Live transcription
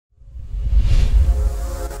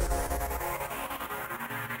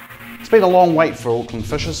been a long wait for Auckland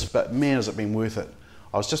fishes, but man has it been worth it.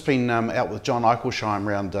 I was just been out with John Eichelscheim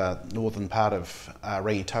around northern part of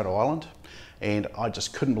Rangitoto Island, and I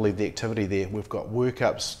just couldn't believe the activity there. We've got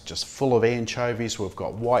workups just full of anchovies, we've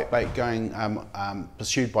got whitebait going,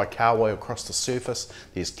 pursued by kahawai across the surface,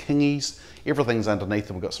 there's kingies, everything's underneath,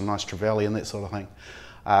 and we've got some nice trevally and that sort of thing.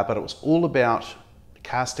 But it was all about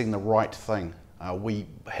casting the right thing. I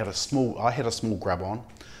had a small grub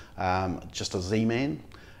on, just a Z-Man,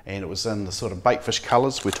 and it was in the sort of baitfish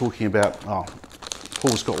colours. We're talking about,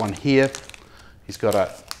 Paul's got one here, he's got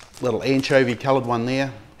a little anchovy coloured one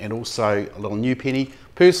there, and also a little new penny.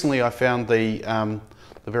 Personally, I found the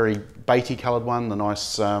very baity coloured one, the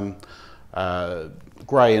nice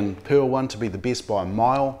grey and pearl one, to be the best by a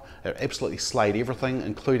mile. It absolutely slayed everything,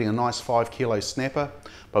 including a nice 5 kilo snapper.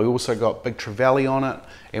 But we also got big trevally on it,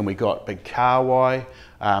 and we got big kahawai,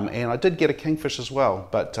 and I did get a kingfish as well,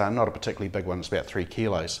 but not a particularly big one. It's about 3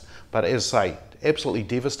 kilos. But as I say, absolutely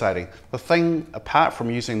devastating. The thing, apart from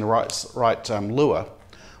using the right lure,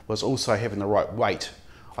 was also having the right weight.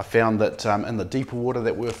 I found that in the deeper water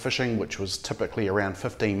that we were fishing, which was typically around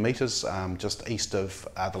 15 metres, just east of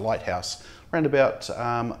the lighthouse, around about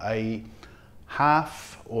a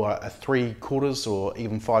half or a 3/4 or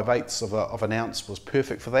even 5/8 of an ounce was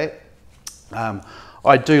perfect for that.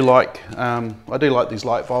 I do like these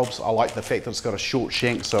light bulbs. I like the fact that it's got a short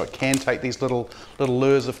shank, so it can take these little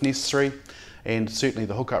lures if necessary, and certainly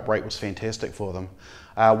the hookup rate was fantastic for them.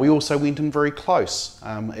 We also went in very close.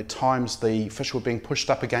 At times the fish were being pushed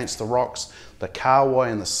up against the rocks, the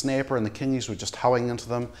kahawai and the snapper and the kingies were just hoeing into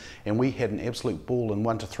them, and we had an absolute ball in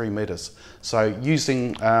 1 to 3 metres. So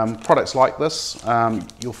using products like this,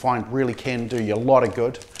 you'll find really can do you a lot of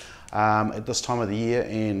good at this time of the year,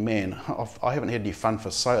 and man, I haven't had any fun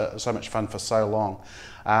for so much fun for so long.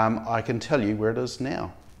 I can tell you where it is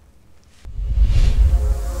now.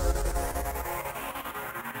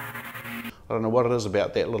 I don't know what it is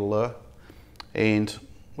about that little lure, and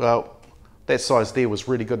well, that size there was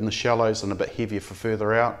really good in the shallows and a bit heavier for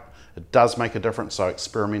further out. It does make a difference, so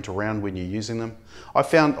experiment around when you're using them. I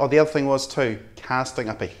found, the other thing was too, casting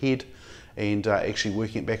up ahead and actually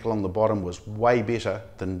working it back along the bottom was way better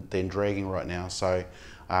than dragging right now. So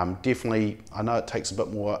definitely, I know it takes a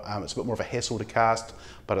bit more, it's a bit more of a hassle to cast,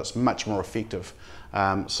 but it's much more effective.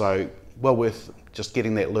 So well worth just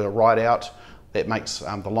getting that lure right out. That makes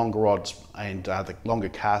the longer rods and the longer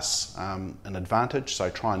casts an advantage, so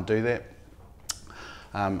try and do that.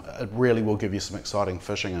 It really will give you some exciting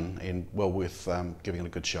fishing, and well worth giving it a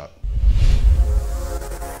good shot.